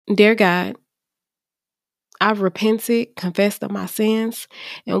Dear God, I've repented, confessed of my sins,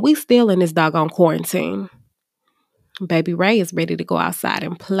 and we still in this doggone quarantine. Baby Ray is ready to go outside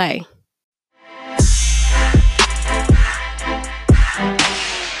and play.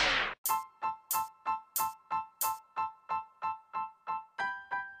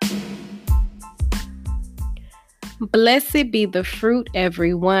 Blessed be the fruit,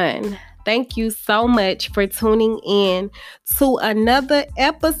 everyone. Thank you so much for tuning in to another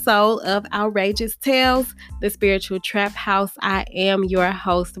episode of Outrageous Tales, the Spiritual Trap House. I am your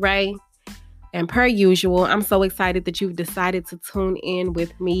host, Ray. And per usual, I'm so excited that you've decided to tune in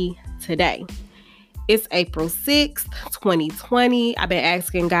with me today. It's April 6th, 2020. I've been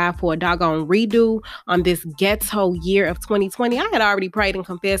asking God for a doggone redo on this ghetto year of 2020. I had already prayed and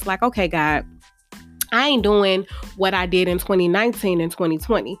confessed like, okay, God, I ain't doing what I did in 2019 and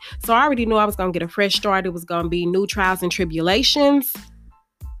 2020. So I already knew I was going to get a fresh start. It was going to be new trials and tribulations.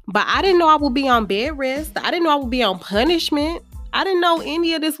 But I didn't know I would be on bed rest. I didn't know I would be on punishment. I didn't know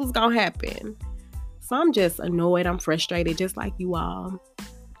any of this was going to happen. So I'm just annoyed. I'm frustrated, just like you all.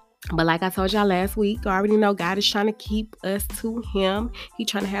 But like I told y'all last week, I already know God is trying to keep us to Him. He's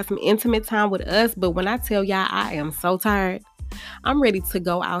trying to have some intimate time with us. But when I tell y'all I am so tired, I'm ready to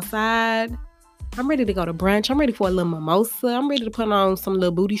go outside. I'm ready to go to brunch. I'm ready for a little mimosa. I'm ready to put on some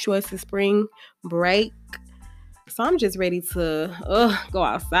little booty shorts this spring break. So I'm just ready to go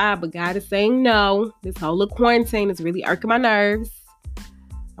outside. But God is saying no. This whole little quarantine is really irking my nerves.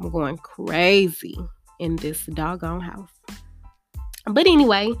 I'm going crazy in this doggone house. But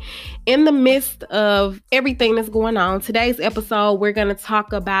anyway, in the midst of everything that's going on, today's episode, we're going to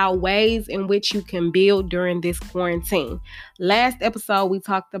talk about ways in which you can build during this quarantine. Last episode, we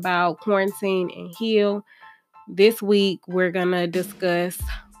talked about quarantine and heal. This week, we're going to discuss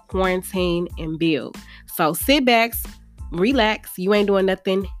quarantine and build. So sit back, relax. You ain't doing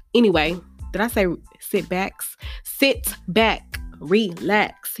nothing anyway. Did I say sit back? Sit back.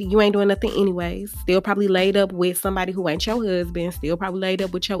 Relax. You ain't doing nothing anyways. Still probably laid up with somebody who ain't your husband. Still probably laid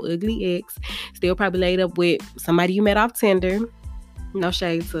up with your ugly ex. Still probably laid up with somebody you met off Tinder. No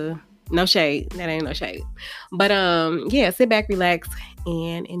shade. That ain't no shade. But yeah, sit back, relax,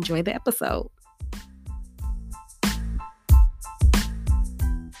 and enjoy the episode.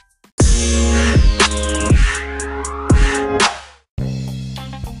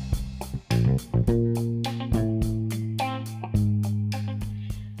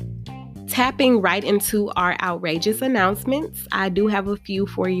 Tapping right into our outrageous announcements. I do have a few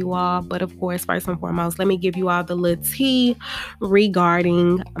for you all, but of course, first and foremost, let me give you all the little tea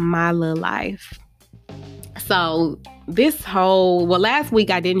regarding my little life. So last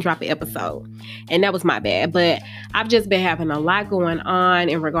week I didn't drop an episode, and that was my bad, but I've just been having a lot going on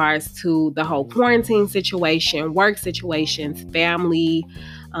in regards to the whole quarantine situation, work situations, family.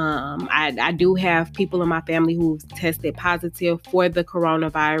 I do have people in my family who've tested positive for the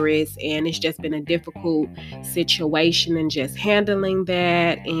coronavirus, and it's just been a difficult situation and just handling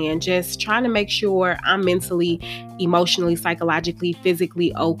that and just trying to make sure I'm mentally, emotionally, psychologically,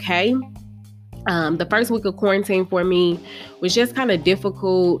 physically okay. The first week of quarantine for me was just kind of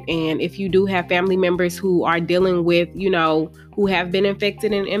difficult. And if you do have family members who are dealing with, who have been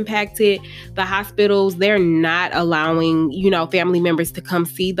infected and impacted, the hospitals, they're not allowing, family members to come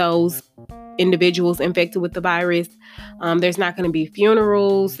see those individuals infected with the virus. There's not going to be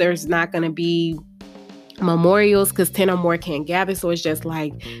funerals. There's not going to be memorials because 10 or more can't gather. So it's just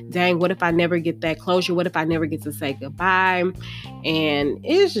like, dang, what if I never get that closure? What if I never get to say goodbye? And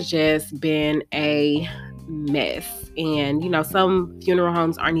it's just been a mess. And, some funeral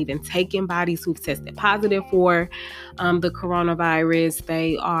homes aren't even taking bodies who've tested positive for the coronavirus.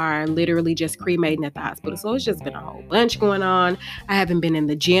 They are literally just cremating at the hospital. So it's just been a whole bunch going on. I haven't been in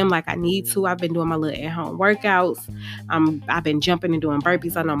the gym like I need to. I've been doing my little at-home workouts. I've been jumping and doing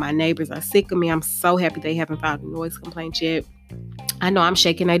burpees. I know my neighbors are sick of me. I'm so happy they haven't filed a noise complaint yet. I know I'm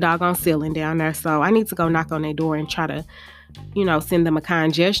shaking their doggone ceiling down there. So I need to go knock on their door and try to send them a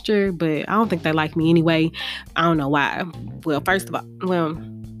kind gesture, but I don't think they like me anyway. I don't know why. Well, first of all,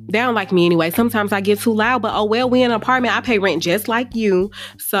 they don't like me anyway. Sometimes I get too loud, but we in an apartment. I pay rent just like you.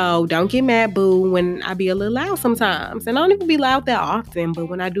 So don't get mad, boo, when I be a little loud sometimes. And I don't even be loud that often, but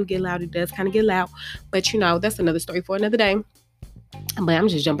when I do get loud, it does kind of get loud. But that's another story for another day. But I'm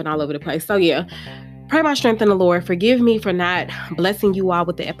just jumping all over the place. So yeah. Pray my strength in the Lord. Forgive me for not blessing you all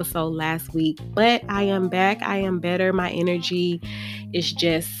with the episode last week, but I am back. I am better. My energy is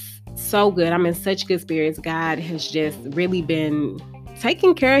just so good. I'm in such good spirits. God has just really been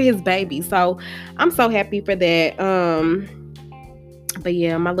taking care of his baby. So I'm so happy for that. But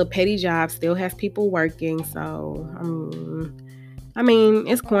yeah, my little petty job still has people working. So I mean,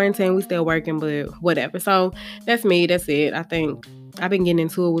 it's quarantine. We still working, but whatever. So that's me. That's it. I think I've been getting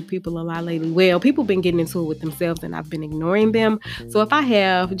into it with people a lot lately. Well, people been getting into it with themselves and I've been ignoring them. So if I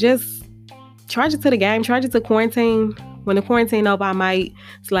have, just charge it to the game, charge it to quarantine. When the quarantine over, I might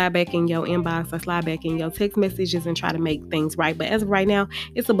slide back in your inbox or slide back in your text messages and try to make things right. But as of right now,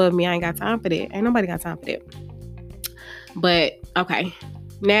 it's above me. I ain't got time for that. Ain't nobody got time for that. But okay.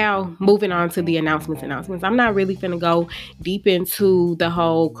 Now, moving on to the announcements. I'm not really finna go deep into the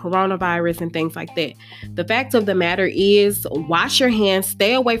whole coronavirus and things like that. The fact of the matter is, wash your hands,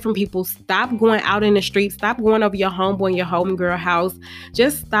 stay away from people, stop going out in the streets, stop going over your homeboy and your homegirl house.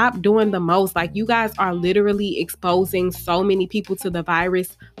 Just stop doing the most. Like, you guys are literally exposing so many people to the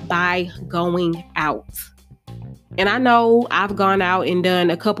virus by going out. And I know I've gone out and done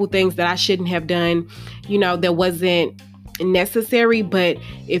a couple things that I shouldn't have done, that wasn't necessary. But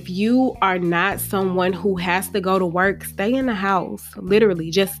if you are not someone who has to go to work, stay in the house.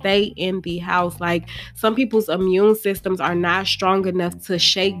 Literally, just stay in the house. Like, some people's immune systems are not strong enough to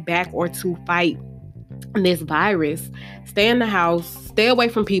shake back or to fight this virus. Stay in the house, stay away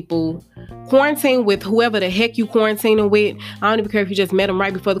from people, quarantine with whoever the heck you quarantining with. I don't even care if you just met them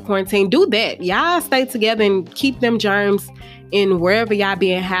right before the quarantine. Do that. Y'all stay together and keep them germs in wherever y'all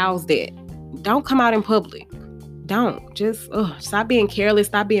being housed at. Don't come out in public. Don't. Just stop being careless.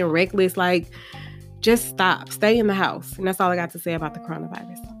 Stop being reckless. Like, just stop. Stay in the house. And that's all I got to say about the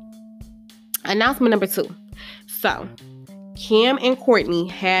coronavirus. Announcement number 2. So, Kim and Kourtney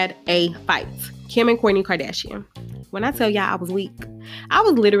had a fight. Kim and Kourtney Kardashian. When I tell y'all I was weak, I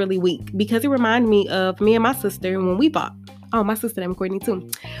was literally weak because it reminded me of me and my sister when we fought. Oh, my sister named Kourtney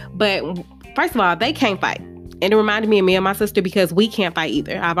too. But first of all, they can't fight. And it reminded me of me and my sister because we can't fight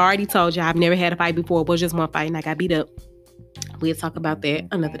either. I've already told you I've never had a fight before. It was just one fight and I got beat up. We'll talk about that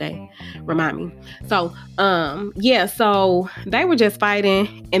another day. Remind me. So, so they were just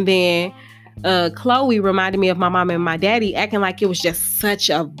fighting. And then Khloe reminded me of my mom and my daddy, acting like it was just such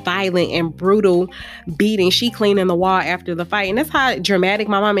a violent and brutal beating. She cleaning the wall after the fight. And that's how dramatic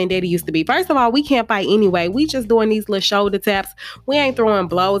my mom and daddy used to be. First of all, we can't fight anyway. We just doing these little shoulder taps. We ain't throwing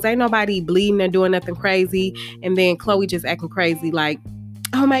blows. Ain't nobody bleeding or doing nothing crazy. And then Khloe just acting crazy like,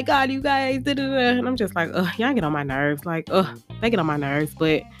 oh my God, you guys, da-da-da. And I'm just like, y'all get on my nerves. Like, they get on my nerves.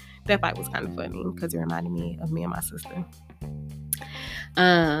 But that fight was kind of funny because it reminded me of me and my sister.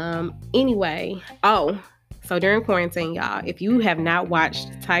 Anyway, so during quarantine, y'all, if you have not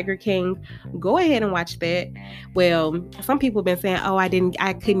watched Tiger King, go ahead and watch that. Well, some people have been saying,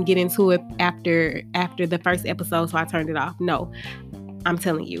 I couldn't get into it after the first episode, so I turned it off. No, I'm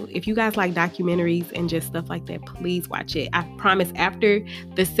telling you, if you guys like documentaries and just stuff like that, please watch it. I promise, after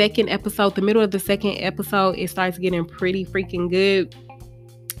the second episode, the middle of the second episode, it starts getting pretty freaking good.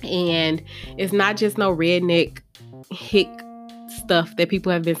 And it's not just no redneck hick stuff that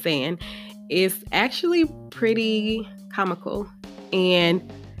people have been saying. It's actually pretty comical. And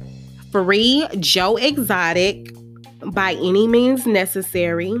free Joe Exotic, By Any Means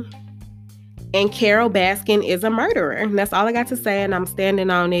Necessary, and Carole Baskin is a murderer. And that's all I got to say, and I'm standing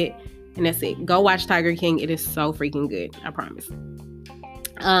on it. And that's it. Go watch Tiger King. It is so freaking good. I promise.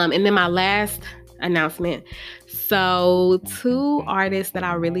 And then my last announcement. So 2 artists that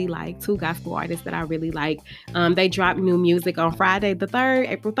I really like, 2 gospel artists that I really like, they dropped new music on Friday the 3rd,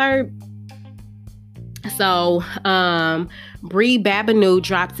 April 3rd. So Brie Babineau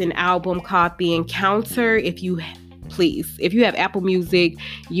dropped an album called The Encounter. If you have Apple Music,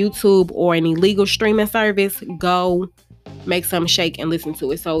 YouTube, or an illegal streaming service, go make some shake and listen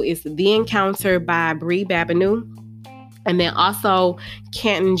to it. So it's The Encounter by Brie Babineau. And then also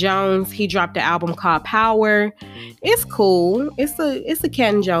Canton Jones, he dropped an album called Power. It's cool. It's a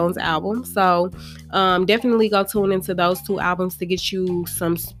Canton Jones album. So definitely go tune into those 2 albums to get you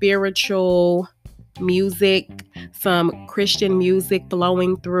some spiritual music, some Christian music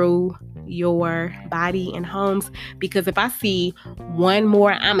flowing through your body and homes. Because if I see one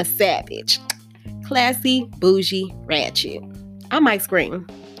more I'm a savage, classy, bougie, ratchet, I might scream.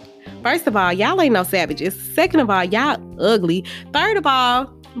 First of all, y'all ain't no savages. Second of all, y'all ugly. Third of all,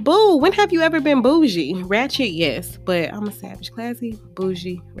 boo, when have you ever been bougie? Ratchet, yes, but I'm a savage. Classy,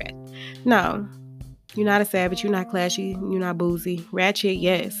 bougie, ratchet. No, you're not a savage. You're not classy. You're not bougie. Ratchet,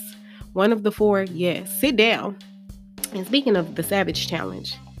 yes. One of the 4, yes. Sit down. And speaking of the Savage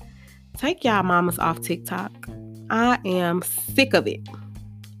Challenge, take y'all mamas off TikTok. I am sick of it.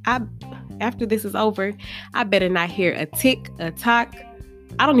 After this is over, I better not hear a tick, a tock.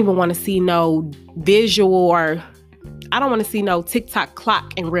 I don't even want to see no visual, or I don't want to see no TikTok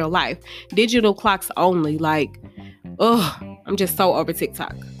clock in real life. Digital clocks only. Like, I'm just so over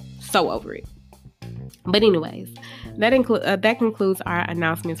TikTok. So over it. But anyways, that concludes our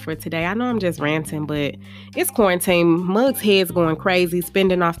announcements for today. I know I'm just ranting, but it's quarantine. Mug's head's going crazy,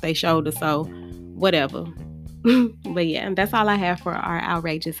 spending off their shoulder, so whatever. But yeah, that's all I have for our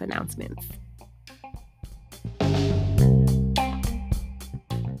outrageous announcements.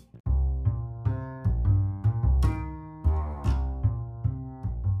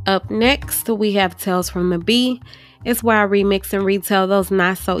 Up next, we have Tales from the Bee. It's where I remix and retell those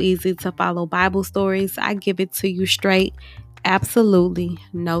not so easy to follow Bible stories. I give it to you straight. Absolutely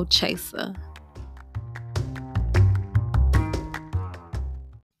no chaser.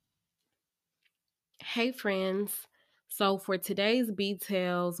 Hey, friends. So, for today's Bee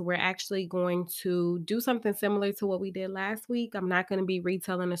Tales, we're actually going to do something similar to what we did last week. I'm not going to be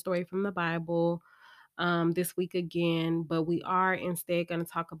retelling a story from the Bible this week again, but we are instead going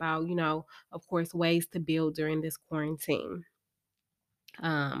to talk about, of course, ways to build during this quarantine.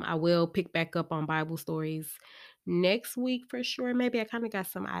 I will pick back up on Bible stories next week for sure. Maybe I kind of got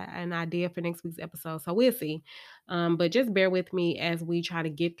an idea for next week's episode, so we'll see. But just bear with me as we try to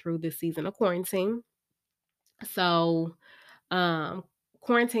get through this season of quarantine. So, um,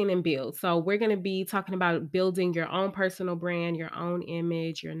 quarantine and build. So we're going to be talking about building your own personal brand, your own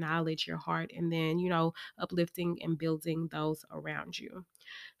image, your knowledge, your heart, and then uplifting and building those around you.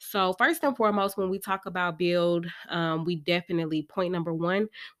 So, first and foremost, when we talk about build, we definitely, point number one,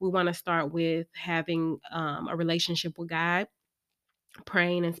 we want to start with having a relationship with God,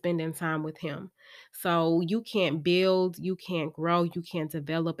 praying and spending time with Him. So, you can't build, you can't grow, you can't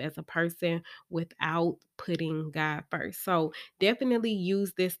develop as a person without putting God first. So, definitely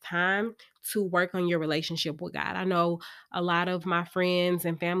use this time to work on your relationship with God. I know a lot of my friends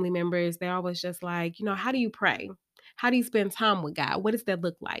and family members, they're always just like, how do you pray? How do you spend time with God? What does that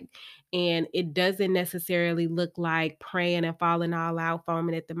look like? And it doesn't necessarily look like praying and falling all out,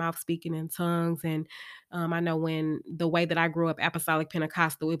 foaming at the mouth, speaking in tongues. And I know when the way that I grew up, apostolic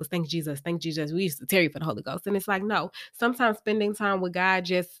Pentecostal, it was thank Jesus, thank Jesus. We used to tarry for the Holy Ghost. And it's like, no, sometimes spending time with God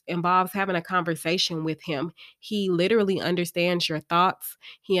just involves having a conversation with Him. He literally understands your thoughts,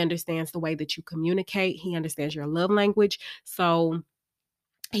 He understands the way that you communicate, He understands your love language. So,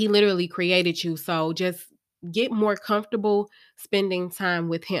 He literally created you. So just get more comfortable spending time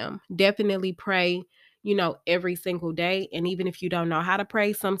with Him. Definitely pray, every single day. And even if you don't know how to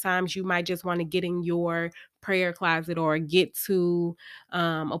pray, sometimes you might just want to get in your prayer closet or get to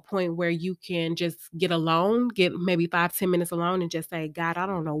a point where you can just get alone, get maybe 5-10 minutes alone and just say, God, I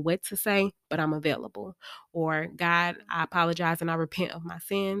don't know what to say, but I'm available. Or, God, I apologize and I repent of my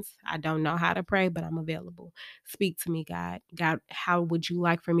sins. I don't know how to pray, but I'm available. Speak to me, God. God, how would you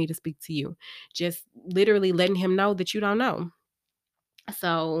like for me to speak to you? Just literally letting Him know that you don't know.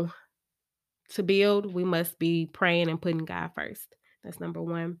 So, to build, we must be praying and putting God first. That's number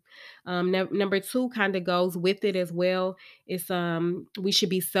one. Number two kind of goes with it as well. It's we should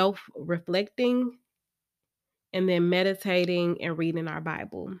be self-reflecting and then meditating and reading our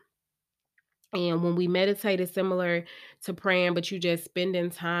Bible. And when we meditate, it's similar to praying, but you just spending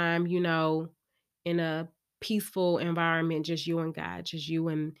time, in a peaceful environment, just you and God, just you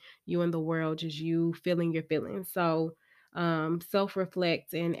and the world, just you feeling your feelings. So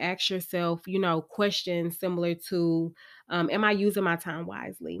self-reflect and ask yourself, questions similar to am I using my time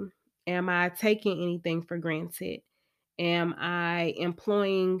wisely? Am I taking anything for granted? Am I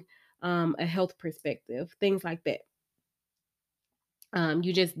employing a health perspective? Things like that.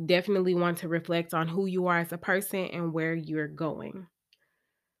 You just definitely want to reflect on who you are as a person and where you're going.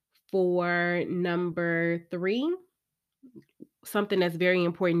 For number three, something that's very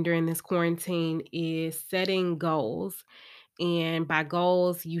important during this quarantine is setting goals. And by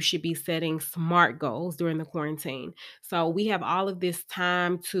goals, you should be setting smart goals during the quarantine. So we have all of this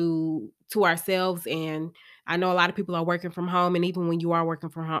time to ourselves. And I know a lot of people are working from home. And even when you are working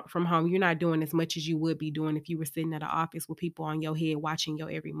from home, you're not doing as much as you would be doing if you were sitting at an office with people on your head watching your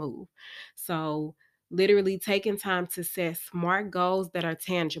every move. So literally taking time to set smart goals that are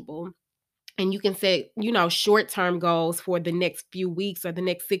tangible, and you can set, short-term goals for the next few weeks or the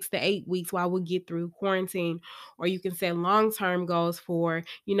next 6 to 8 weeks while we get through quarantine. Or you can set long-term goals for,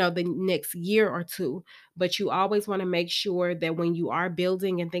 the next year or two. But you always want to make sure that when you are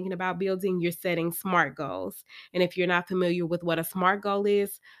building and thinking about building, you're setting smart goals. And if you're not familiar with what a smart goal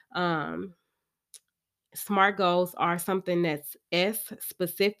is, smart goals are something that's S,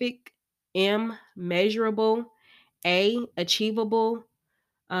 specific, M, measurable, A, achievable,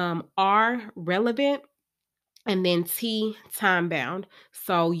 R, relevant, And then T, time bound.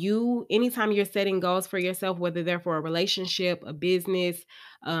 So anytime you're setting goals for yourself, whether they're for a relationship, a business,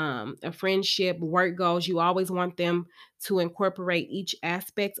 a friendship, work goals, you always want them to incorporate each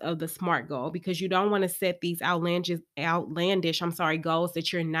aspect of the SMART goal, because you don't want to set these outlandish, goals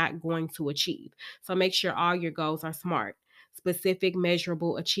that you're not going to achieve. So make sure all your goals are SMART: specific,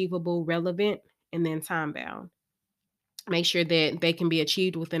 measurable, achievable, relevant, and then time bound. Make sure that they can be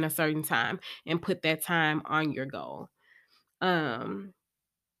achieved within a certain time and put that time on your goal. Um,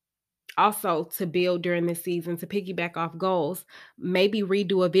 Also, to build during this season, to piggyback off goals, maybe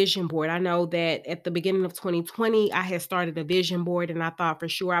redo a vision board. I know that at the beginning of 2020, I had started a vision board, and I thought for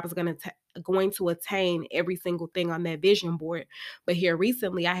sure I was going to attain every single thing on that vision board. But here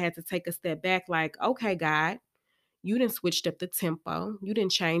recently, I had to take a step back, like, okay, God, you didn't switched up the tempo, you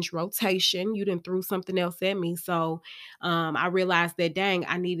didn't change rotation, you didn't threw something else at me. So I realized that, dang,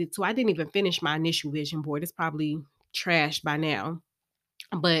 I didn't even finish my initial vision board. It's probably trashed by now,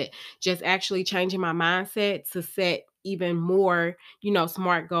 but just actually changing my mindset to set even more,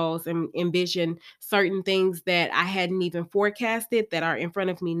 SMART goals and envision certain things that I hadn't even forecasted that are in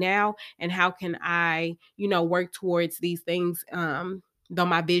front of me now. And how can I, work towards these things? Though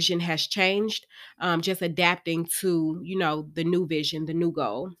my vision has changed, just adapting to, the new vision, the new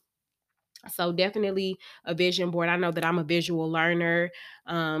goal. So definitely a vision board. I know that I'm a visual learner.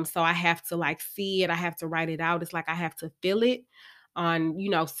 So I have to like see it. I have to write it out. It's like I have to feel it on,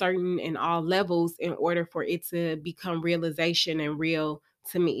 certain and all levels in order for it to become realization and real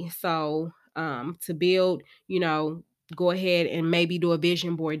to me. So to build, go ahead and maybe do a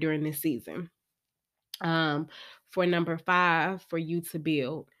vision board during this season. For number 5, for you to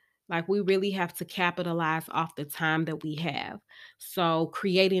build, like, we really have to capitalize off the time that we have. So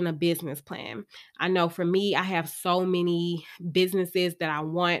creating a business plan. I know for me, I have so many businesses that I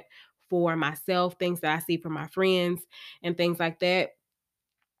want for myself, things that I see from my friends and things like that.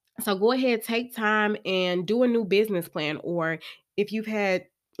 So go ahead, take time and do a new business plan. Or if you've had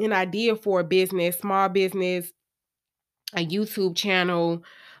an idea for a business, small business, a YouTube channel,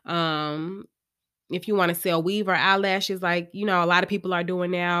 um, if you want to sell weave or eyelashes, like, a lot of people are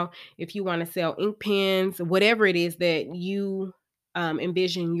doing now, if you want to sell ink pens, whatever it is that you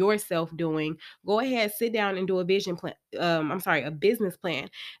envision yourself doing, go ahead, sit down and do a vision plan. A business plan.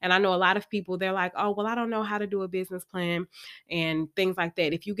 And I know a lot of people, they're like, oh, well, I don't know how to do a business plan and things like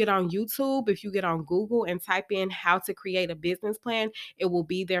that. If you get on YouTube, if you get on Google and type in how to create a business plan, it will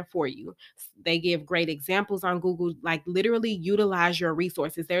be there for you. They give great examples on Google, like literally utilize your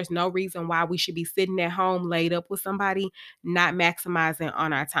resources. There's no reason why we should be sitting at home laid up with somebody, not maximizing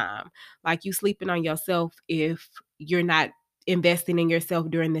on our time. Like, you sleeping on yourself if you're not investing in yourself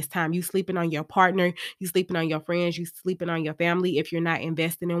during this time. You sleeping on your partner, you sleeping on your friends, you sleeping on your family if you're not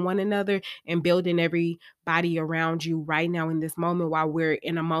investing in one another and building everybody around you right now in this moment, while we're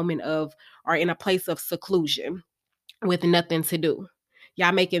in a moment of, or in a place of seclusion with nothing to do.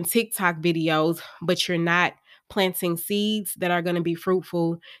 Y'all making TikTok videos, but you're not planting seeds that are going to be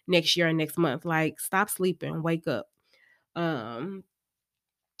fruitful next year and next month. Like, stop sleeping, wake up. Um,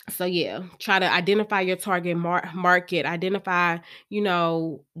 so yeah, try to identify your target market, identify,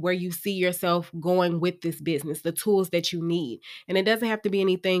 where you see yourself going with this business, the tools that you need. And it doesn't have to be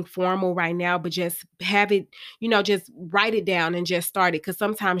anything formal right now, but just have it, just write it down and just start it. Because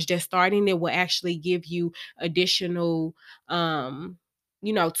sometimes just starting it will actually give you additional,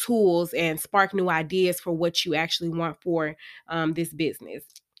 tools and spark new ideas for what you actually want for this business.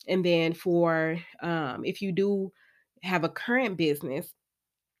 And then for if you do have a current business,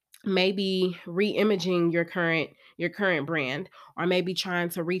 maybe re-imaging your current brand, or maybe trying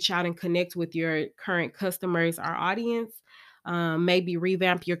to reach out and connect with your current customers or audience. Maybe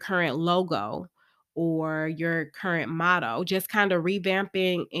revamp your current logo or your current motto, just kind of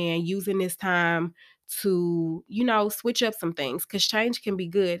revamping and using this time to, switch up some things, because change can be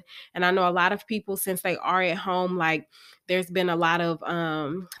good. And I know a lot of people, since they are at home, like, there's been a lot of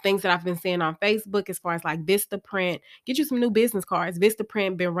things that I've been seeing on Facebook as far as like Vistaprint. Get you some new business cards.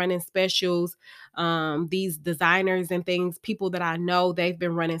 Vistaprint been running specials. These designers and things, people that I know, they've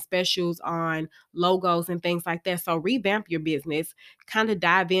been running specials on logos and things like that. So revamp your business, kind of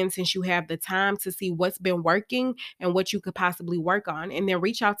dive in since you have the time to see what's been working and what you could possibly work on. And then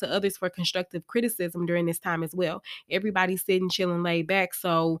reach out to others for constructive criticism during this time as well. Everybody's sitting, chilling, laid back.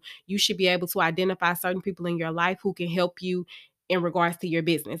 So you should be able to identify certain people in your life who can help you in regards to your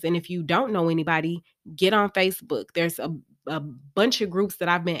business. And if you don't know anybody, get on Facebook. There's a bunch of groups that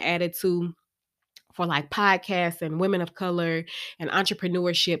I've been added to for like podcasts and women of color and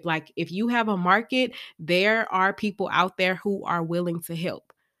entrepreneurship. Like, if you have a market, there are people out there who are willing to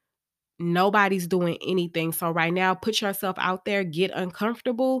help. nobody's doing anything. So right now, put yourself out there, get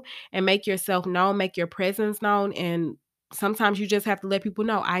uncomfortable, and make yourself known, make your presence known. And sometimes you just have to let people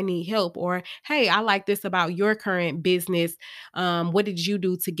know, I need help, or hey, I like this about your current business. What did you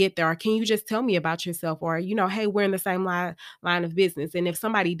do to get there? Or can you just tell me about yourself? Or, hey, we're in the same line of business. And if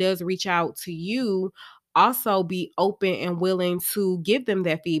somebody does reach out to you, also be open and willing to give them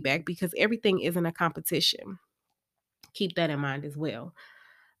that feedback, because everything isn't a competition. Keep that in mind as well.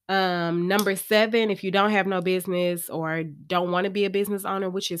 Number 7, if you don't have no business or don't want to be a business owner,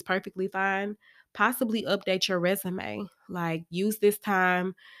 which is perfectly fine, possibly update your resume. Like, use this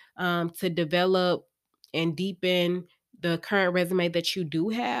time to develop and deepen the current resume that you do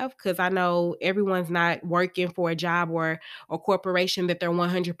have, because I know everyone's not working for a job or a corporation that they're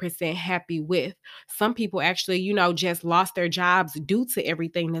 100% happy with. Some people actually, just lost their jobs due to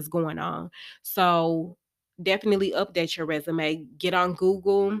everything that's going on. So definitely update your resume. Get on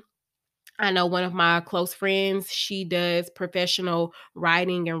Google. I know one of my close friends, she does professional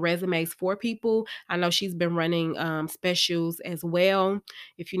writing and resumes for people. I know she's been running specials as well.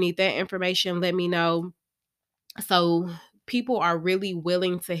 If you need that information, let me know. So people are really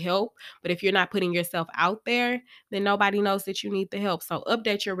willing to help, but if you're not putting yourself out there, then nobody knows that you need the help. So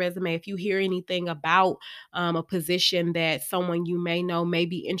update your resume. If you hear anything about a position that someone you may know may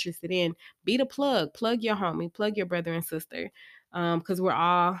be interested in, be the plug your homie, plug your brother and sister, because we're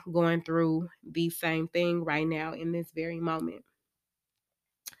all going through the same thing right now in this very moment.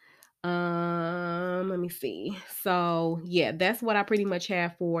 Let me see. So yeah, that's what I pretty much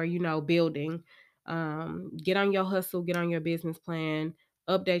have for, building. Get on your hustle, get on your business plan,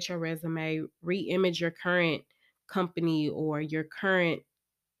 update your resume, re-image your current company or your current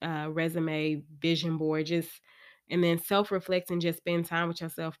resume vision board, and then self-reflect and just spend time with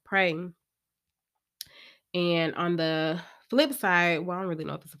yourself, pray. And on the flip side, well, I don't really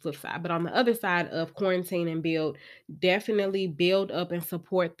know if it's a flip side, but on the other side of quarantine and build, definitely build up and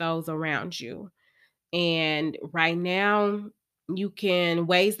support those around you. And right now,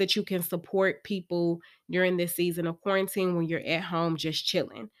 ways that you can support people during this season of quarantine when you're at home just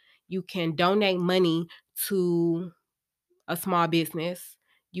chilling. You can donate money to a small business.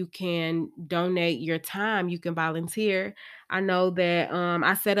 You can donate your time. You can volunteer. I know that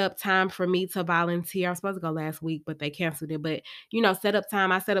I set up time for me to volunteer. I was supposed to go last week, but they canceled it. But, set up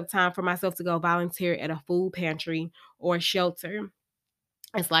time. I set up time for myself to go volunteer at a food pantry or shelter.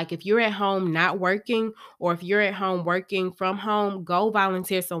 It's like, if you're at home not working, or if you're at home working from home, go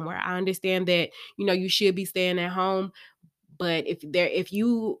volunteer somewhere. I understand that, you should be staying at home, but if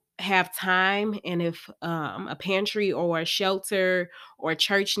you have time, and if a pantry or a shelter or a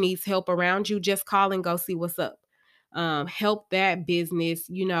church needs help around you, just call and go see what's up. Help that business,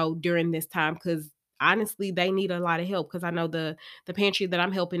 during this time, because honestly, they need a lot of help. Because I know the pantry that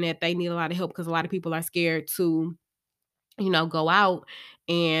I'm helping at, they need a lot of help, because a lot of people are scared to go out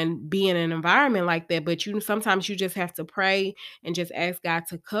and be in an environment like that. But sometimes you just have to pray and just ask God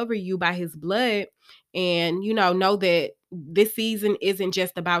to cover you by his blood, and know that this season isn't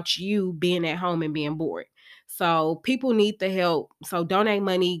just about you being at home and being bored. So people need the help. So donate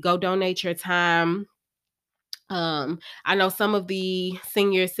money, go donate your time. I know some of the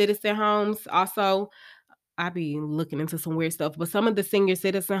senior citizen homes also, I be looking into some weird stuff, but some of the senior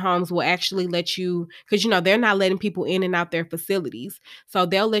citizen homes will actually let you, because they're not letting people in and out their facilities. So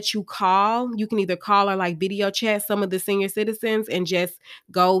they'll let you call. You can either call or like video chat some of the senior citizens and just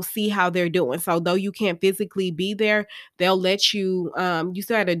go see how they're doing. So though you can't physically be there, they'll let you, you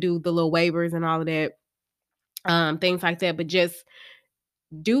still have to do the little waivers and all of that, things like that, but just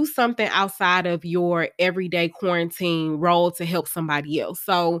do something outside of your everyday quarantine role to help somebody else.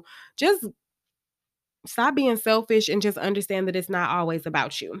 So just stop being selfish and just understand that it's not always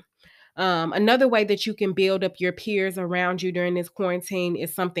about you. Another way that you can build up your peers around you during this quarantine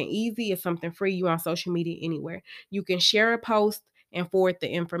is something easy, it's something free. You on social media anywhere. You can share a post and forward the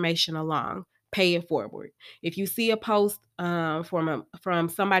information along. Pay it forward. If you see a post from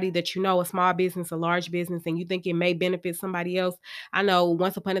somebody that a small business, a large business, and you think it may benefit somebody else. I know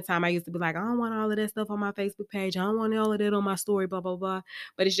once upon a time I used to be like, I don't want all of that stuff on my Facebook page. I don't want all of that on my story, blah, blah, blah.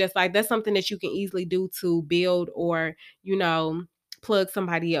 But it's just like, that's something that you can easily do to build or, plug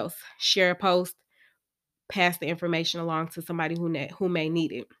somebody else. Share a post, pass the information along to somebody who may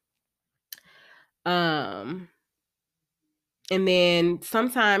need it. Um, and then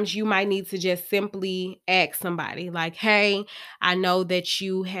sometimes you might need to just simply ask somebody like, hey, I know that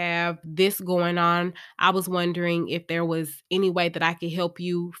you have this going on. I was wondering if there was any way that I could help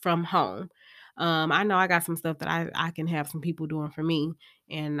you from home. I know I got some stuff that I can have some people doing for me,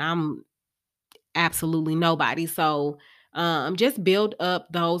 and I'm absolutely nobody. So Just build up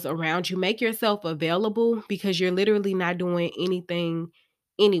those around you. Make yourself available because you're literally not doing anything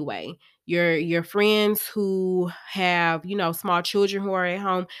anyway. Your friends who have, small children who are at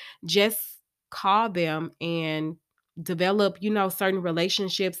home, just call them and develop, certain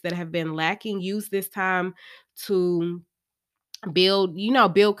relationships that have been lacking. Use this time to build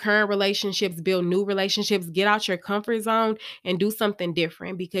current relationships, build new relationships, get out your comfort zone and do something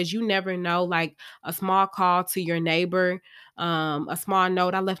different, because you never know. Like a small call to your neighbor, a small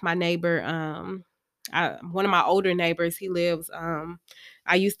note. I left my neighbor, one of my older neighbors, he lives,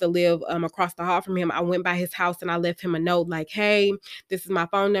 I used to live across the hall from him. I went by his house and I left him a note like, hey, this is my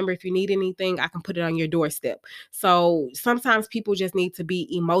phone number. If you need anything, I can put it on your doorstep. So sometimes people just need to be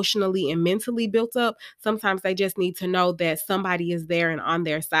emotionally and mentally built up. Sometimes they just need to know that somebody is there and on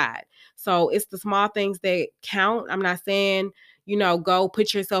their side. So it's the small things that count. I'm not saying, go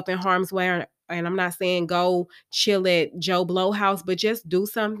put yourself in harm's way, and I'm not saying go chill at Joe Blow house, but just do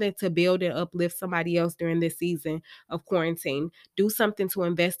something to build and uplift somebody else during this season of quarantine. Do something to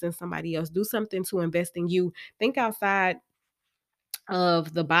invest in somebody else. Do something to invest in you. Think outside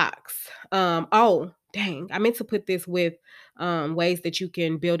of the box. Oh, dang. I meant to put this with ways that you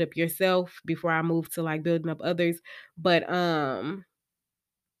can build up yourself before I move to like building up others. But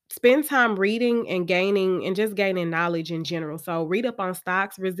spend time reading and gaining knowledge in general. So read up on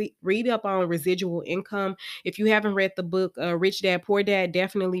stocks, read up on residual income. If you haven't read the book Rich Dad Poor Dad,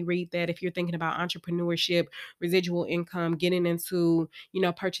 definitely read that. If you're thinking about entrepreneurship, residual income, getting into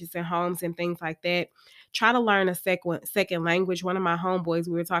purchasing homes and things like that, try to learn a second language. One of my homeboys,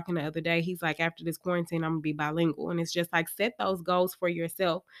 we were talking the other day, he's like, after this quarantine I'm gonna be bilingual. And it's just like, set those goals for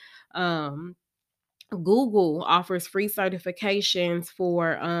yourself. Google offers free certifications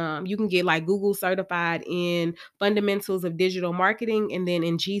for you can get like Google certified in fundamentals of digital marketing, and then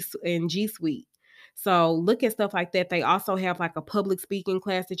in G Suite. So look at stuff like that. They also have like a public speaking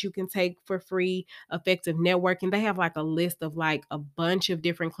class that you can take for free, effective networking. They have like a list of like a bunch of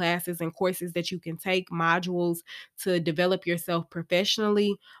different classes and courses that you can take, modules to develop yourself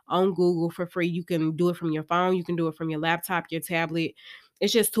professionally on Google for free. You can do it from your phone, you can do it from your laptop, your tablet.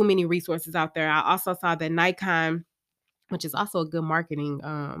 It's just too many resources out there. I also saw that Nikon, which is also a good marketing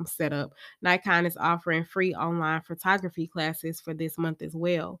setup, Nikon is offering free online photography classes for this month as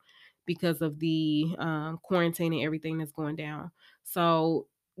well, because of the quarantine and everything that's going down. So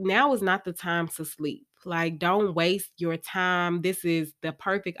now is not the time to sleep. Like, don't waste your time. This is the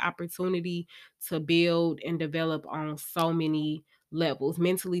perfect opportunity to build and develop on so many levels: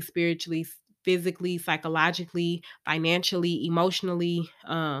 mentally, spiritually, physically, psychologically, financially, emotionally.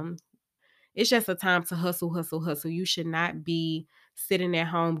 It's just a time to hustle, hustle, hustle. You should not be sitting at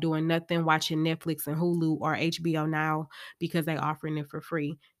home doing nothing, watching Netflix and Hulu or HBO Now because they're offering it for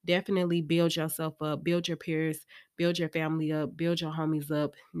free. Definitely build yourself up, build your peers, build your family up, build your homies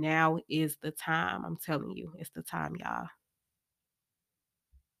up. Now is the time. I'm telling you, it's the time, y'all.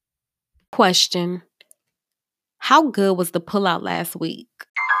 Question: how good was the pullout last week?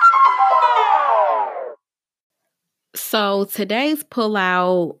 So today's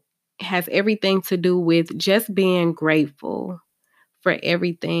pullout has everything to do with just being grateful for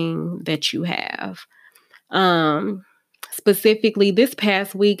everything that you have. Um, Specifically, this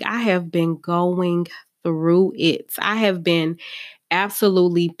past week, I have been going through it. I have been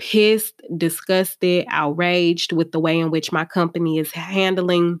absolutely pissed, disgusted, outraged with the way in which my company is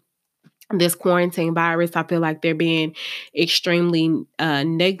handling this quarantine virus. I feel like they're being extremely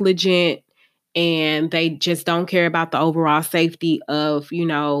negligent, and they just don't care about the overall safety of,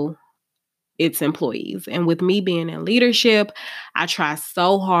 its employees. And with me being in leadership, I try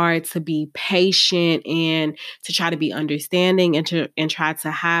so hard to be patient and to try to be understanding and try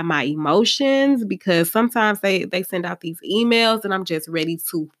to hide my emotions, because sometimes they send out these emails and I'm just ready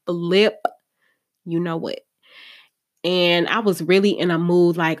to flip, you know what. And I was really in a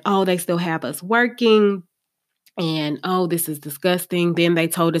mood like, oh, they still have us working. And oh, this is disgusting. Then they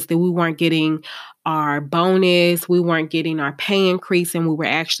told us that we weren't getting our bonus, we weren't getting our pay increase, and we were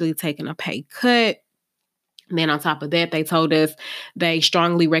actually taking a pay cut. And then on top of that, they told us they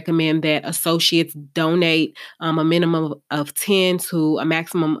strongly recommend that associates donate a minimum of 10 to a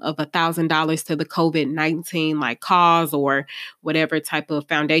maximum of $1,000 to the COVID-19 like cause or whatever type of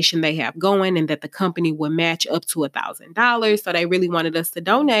foundation they have going, and that the company would match up to $1,000. So they really wanted us to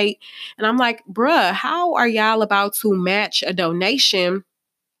donate. And I'm like, bruh, how are y'all about to match a donation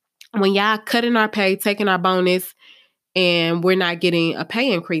when y'all cutting our pay, taking our bonus, and we're not getting a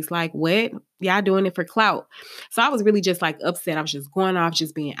pay increase? Like, what? Y'all doing it for clout. So I was really just like upset. I was just going off,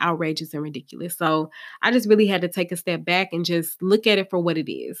 just being outrageous and ridiculous. So I just really had to take a step back and just look at it for what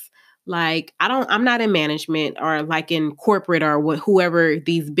it is. Like, I'm not in management or like in corporate or whoever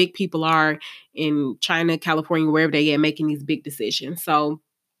these big people are in China, California, wherever they are making these big decisions. So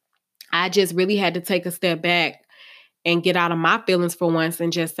I just really had to take a step back and get out of my feelings for once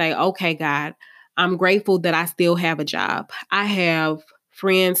and just say, okay, God, I'm grateful that I still have a job. I have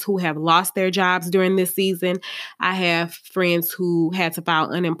friends who have lost their jobs during this season. I have friends who had to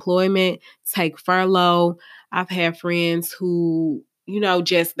file unemployment, take furlough. I've had friends who,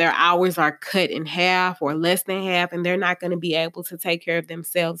 just their hours are cut in half or less than half, and they're not going to be able to take care of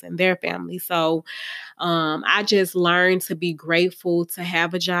themselves and their family. So I just learned to be grateful to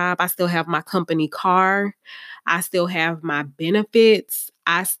have a job. I still have my company car. I still have my benefits.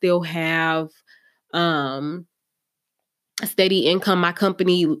 I still have a steady income. My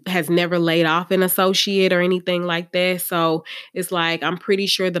company has never laid off an associate or anything like that. So it's like, I'm pretty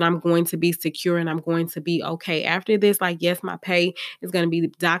sure that I'm going to be secure and I'm going to be okay after this. Like, yes, my pay is going to be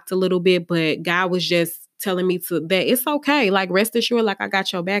docked a little bit, but God was just telling me that it's okay. Like, rest assured, like, I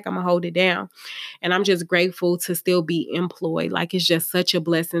got your back. I'm gonna hold it down. And I'm just grateful to still be employed. Like, it's just such a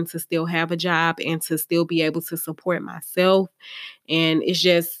blessing to still have a job and to still be able to support myself. And it's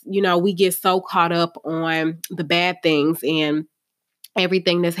just, we get so caught up on the bad things and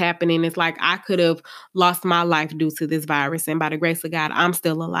everything that's happening. It's like I could have lost my life due to this virus. And by the grace of God, I'm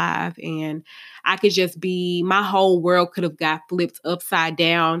still alive. And I could just my whole world could have got flipped upside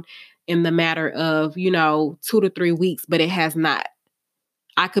down in the matter of, 2 to 3 weeks, but it has not.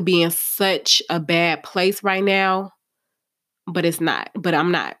 I could be in such a bad place right now, but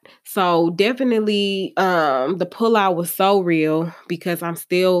I'm not. So definitely the pullout was so real because I'm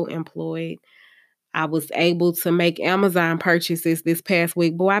still employed. I was able to make Amazon purchases this past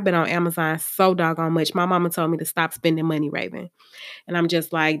week. Boy, I've been on Amazon so doggone much. My mama told me to stop spending money, Raven. And I'm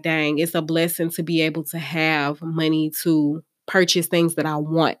just like, dang, it's a blessing to be able to have money to purchase things that I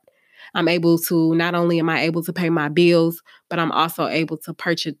want. Not only am I able to pay my bills, but I'm also able to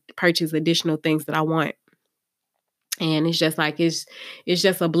purchase additional things that I want. And it's just like, it's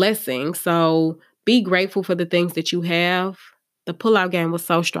just a blessing. So be grateful for the things that you have. The pullout game was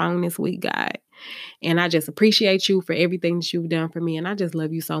so strong this week, God. And I just appreciate you for everything that you've done for me. And I just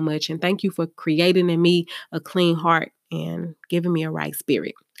love you so much. And thank you for creating in me a clean heart and giving me a right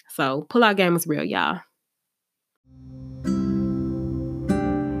spirit. So pullout game is real, y'all.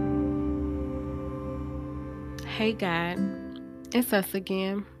 Hey, God. It's us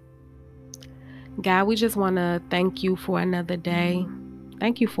again. God, we just want to thank you for another day.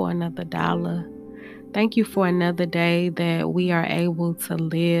 Thank you for another dollar. Thank you for another day that we are able to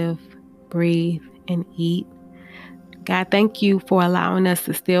live, breathe, and eat. God, thank you for allowing us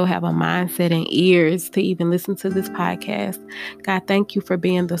to still have a mindset and ears to even listen to this podcast. God, thank you for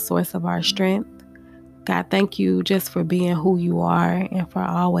being the source of our strength. God, thank you just for being who you are and for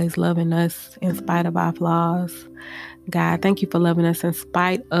always loving us in spite of our flaws. God, thank you for loving us in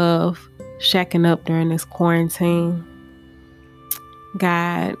spite of shacking up during this quarantine.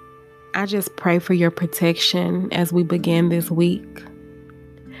 God, I just pray for your protection as we begin this week.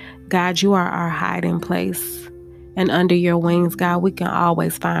 God, you are our hiding place. And under your wings, God, we can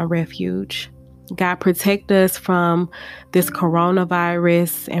always find refuge. God, protect us from this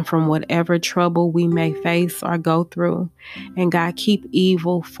coronavirus and from whatever trouble we may face or go through. And God, keep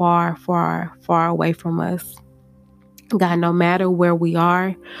evil far, far, far away from us. God, no matter where we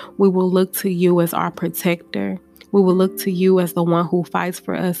are, we will look to you as our protector. We will look to you as the one who fights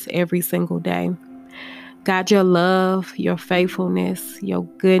for us every single day. God, your love, your faithfulness, your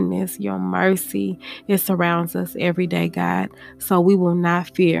goodness, your mercy, it surrounds us every day, God. So we will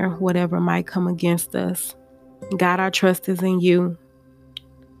not fear whatever might come against us. God, our trust is in you.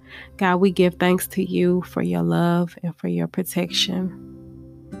 God, we give thanks to you for your love and for your protection.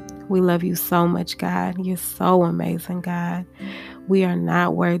 We love you so much, God. You're so amazing, God. We are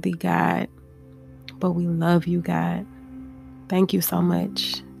not worthy, God, but we love you, God. Thank you so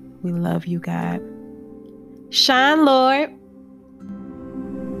much. We love you, God. Shine, Lord.